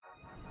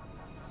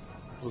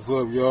What's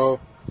up, y'all?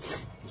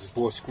 It's your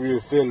boy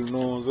Skrill Philly, you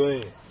know what I'm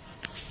saying?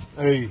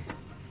 Hey,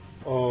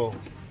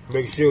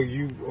 make sure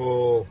you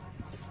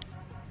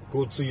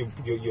go to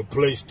your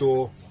Play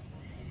Store,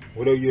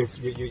 whatever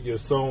your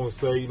songs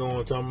say, you know what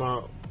I'm talking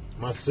about.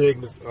 My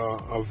segments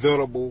are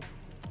available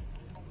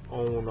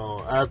on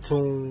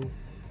iTunes,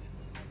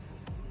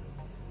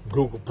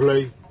 Google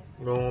Play,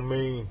 you know what I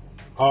mean?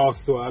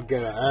 Also, I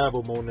got an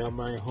album on there,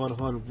 man,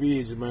 100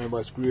 Visions, man,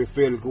 by Skrill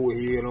Philly. Go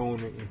ahead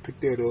on and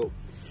pick that up.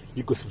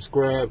 You can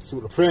subscribe to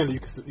apparently you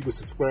can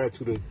subscribe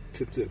to the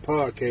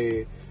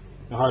podcast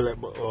and holler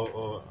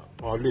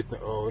or listen,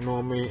 you know what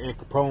I mean, and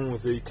Capone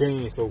said you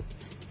can, so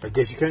I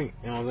guess you can't,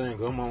 you know what I'm saying?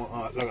 'Cause I'm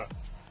on,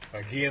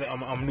 again,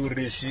 I'm new to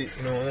this shit,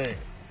 you know what I'm saying?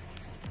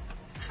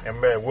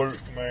 I'm at work,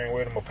 man,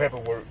 waiting my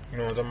paperwork, you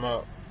know what I'm talking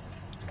about?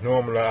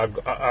 Normally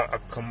I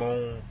come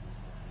on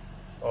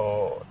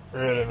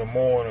early in the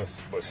morning,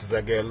 but since I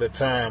got a little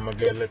time,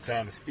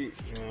 to speak,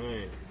 you know what I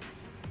mean?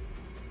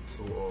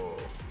 So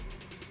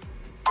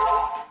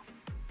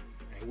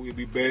and we'll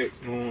be back,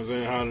 you know what I'm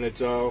saying, hollering at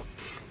y'all.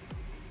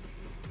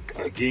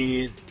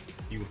 Again,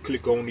 you can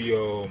click on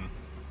the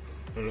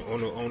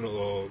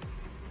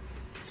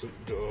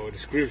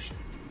description.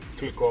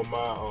 Click on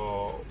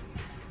my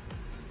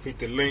hit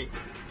the link.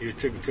 It'll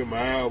take me to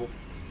my album.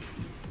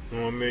 You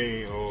know what I mean?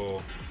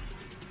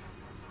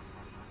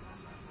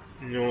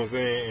 You know what I'm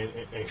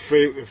saying? And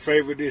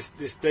favor this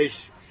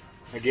station.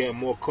 I get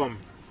more coming.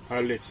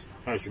 I'll let you.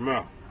 How's your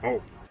mouth?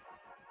 Oh.